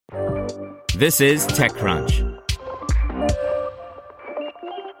This is TechCrunch.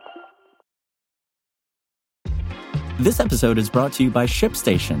 This episode is brought to you by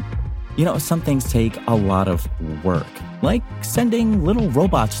ShipStation. You know, some things take a lot of work, like sending little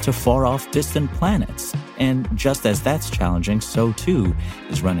robots to far-off distant planets. And just as that's challenging, so too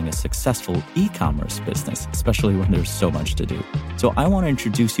is running a successful e-commerce business, especially when there's so much to do. So I want to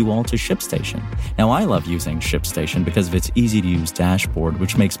introduce you all to ShipStation. Now, I love using ShipStation because of its easy-to-use dashboard,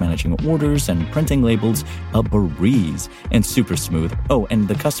 which makes managing orders and printing labels a breeze and super smooth. Oh, and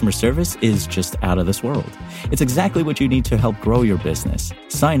the customer service is just out of this world. It's exactly what you need to help grow your business.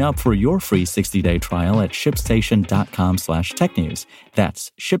 Sign up for your free 60-day trial at shipstation.com/technews.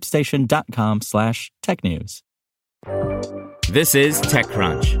 That's shipstation.com/technews. This is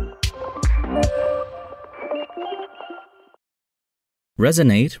TechCrunch.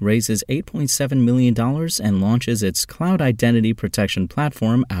 Rezonate raises $8.7 million and launches its cloud identity protection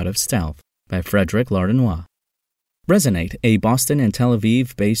platform out of stealth by Frederic Lardinois. Rezonate, a Boston and Tel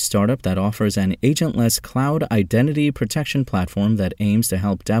Aviv-based startup that offers an agentless cloud identity protection platform that aims to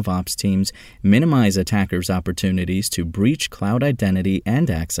help DevOps teams minimize attackers' opportunities to breach cloud identity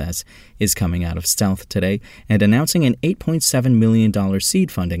and access, is coming out of stealth today and announcing an $8.7 million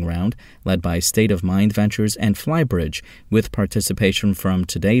seed funding round led by State of Mind Ventures and Flybridge, with participation from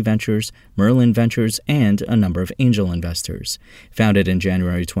Today Ventures, Merlin Ventures, and a number of angel investors. Founded in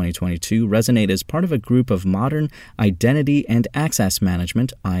January 2022, Rezonate is part of a group of modern identity and access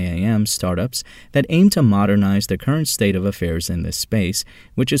management (IAM) startups that aim to modernize the current state of affairs in this space,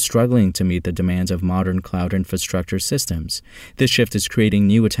 which is struggling to meet the demands of modern cloud infrastructure systems. This shift is creating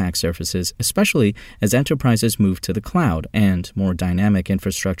new attack surfaces, especially as enterprises move to the cloud and more dynamic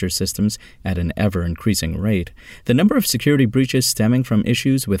infrastructure systems at an ever-increasing rate. The number of security breaches stemming from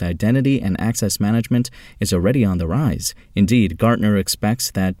issues with identity and access management is already on the rise. Indeed, Gartner expects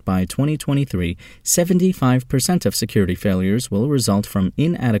that by 2023, 75% of security failures will result from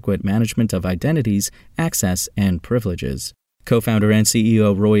inadequate management of identities, access, and privileges. Co-founder and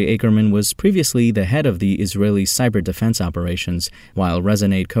CEO Roy Ackerman was previously the head of the Israeli cyber defense operations, while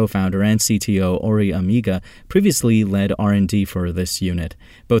Rezonate co-founder and CTO Ori Amiga previously led R&D for this unit.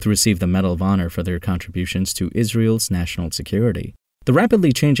 Both received the Medal of Honor for their contributions to Israel's national security. The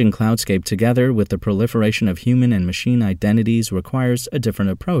rapidly changing cloudscape, together with the proliferation of human and machine identities, requires a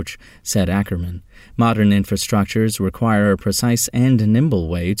different approach, said Ackerman. Modern infrastructures require a precise and nimble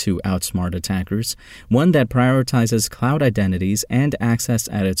way to outsmart attackers, one that prioritizes cloud identities and access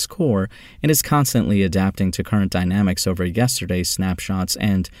at its core and is constantly adapting to current dynamics over yesterday's snapshots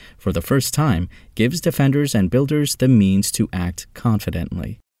and, for the first time, gives defenders and builders the means to act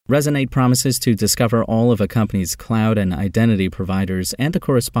confidently. Rezonate promises to discover all of a company's cloud and identity providers and the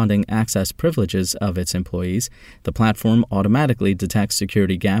corresponding access privileges of its employees. The platform automatically detects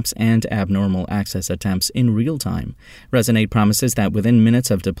security gaps and abnormal access attempts in real time. Rezonate promises that within minutes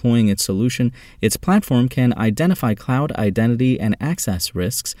of deploying its solution, its platform can identify cloud identity and access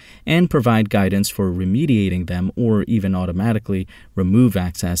risks and provide guidance for remediating them, or even automatically remove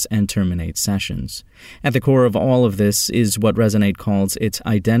access and terminate sessions. At the core of all of this is what Rezonate calls its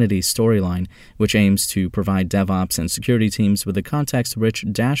identity storyline, which aims to provide DevOps and security teams with a context-rich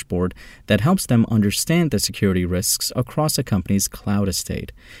dashboard that helps them understand the security risks across a company's cloud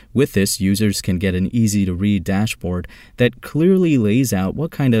estate. With this, users can get an easy-to-read dashboard that clearly lays out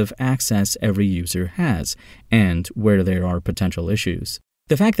what kind of access every user has and where there are potential issues.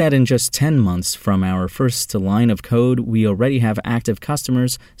 The fact that in just 10 months from our first line of code, we already have active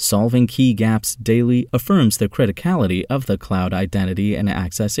customers solving key gaps daily affirms the criticality of the cloud identity and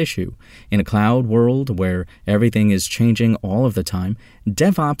access issue. In a cloud world where everything is changing all of the time,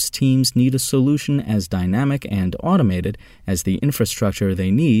 DevOps teams need a solution as dynamic and automated as the infrastructure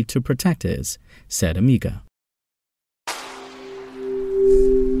they need to protect is, said Amiga.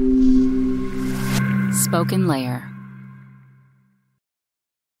 Spoken Layer.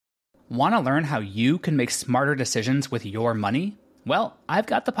 Want to learn how you can make smarter decisions with your money? Well, I've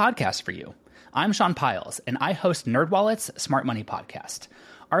got the podcast for you. I'm Sean Piles, and I host NerdWallet's Smart Money Podcast.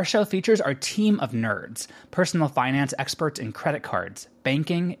 Our show features our team of nerds, personal finance experts in credit cards,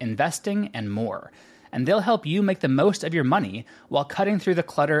 banking, investing, and more. And they'll help you make the most of your money while cutting through the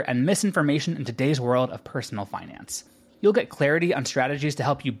clutter and misinformation in today's world of personal finance. You'll get clarity on strategies to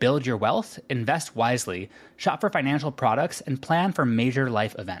help you build your wealth, invest wisely, shop for financial products, and plan for major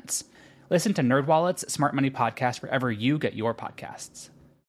life events. Listen to NerdWallet's Smart Money Podcast wherever you get your podcasts.